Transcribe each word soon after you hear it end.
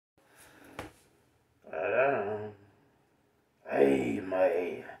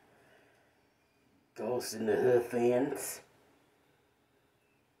Ghost in the Hood fans.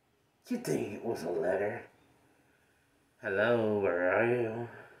 You think it was a letter? Hello, where are you?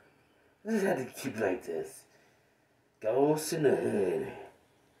 I just had to keep like this. Ghost in the Hood.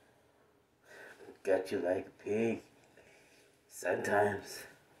 Got you like a pig. Sometimes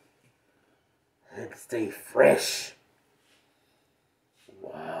Hood stay fresh.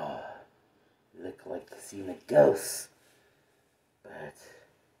 Wow. Look like you seen a ghost. But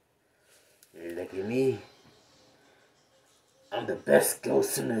look at me. I'm the best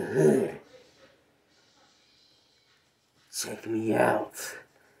ghost in the hood. Check me out.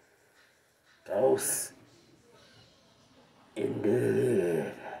 Ghost in the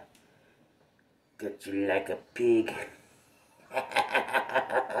hood. Got you like a pig.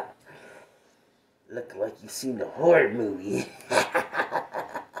 Look like you seen a horror movie.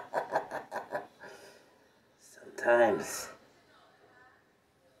 Sometimes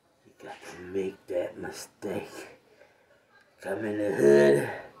you got to make that mistake. Come in the hood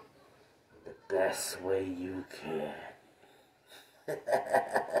the best way you can.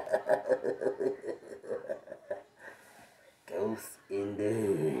 Ghost in the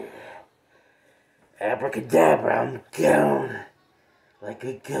hood. Abracadabra, I'm gone like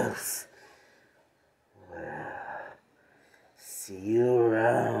a ghost. Well, see you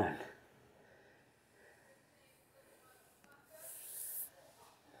around.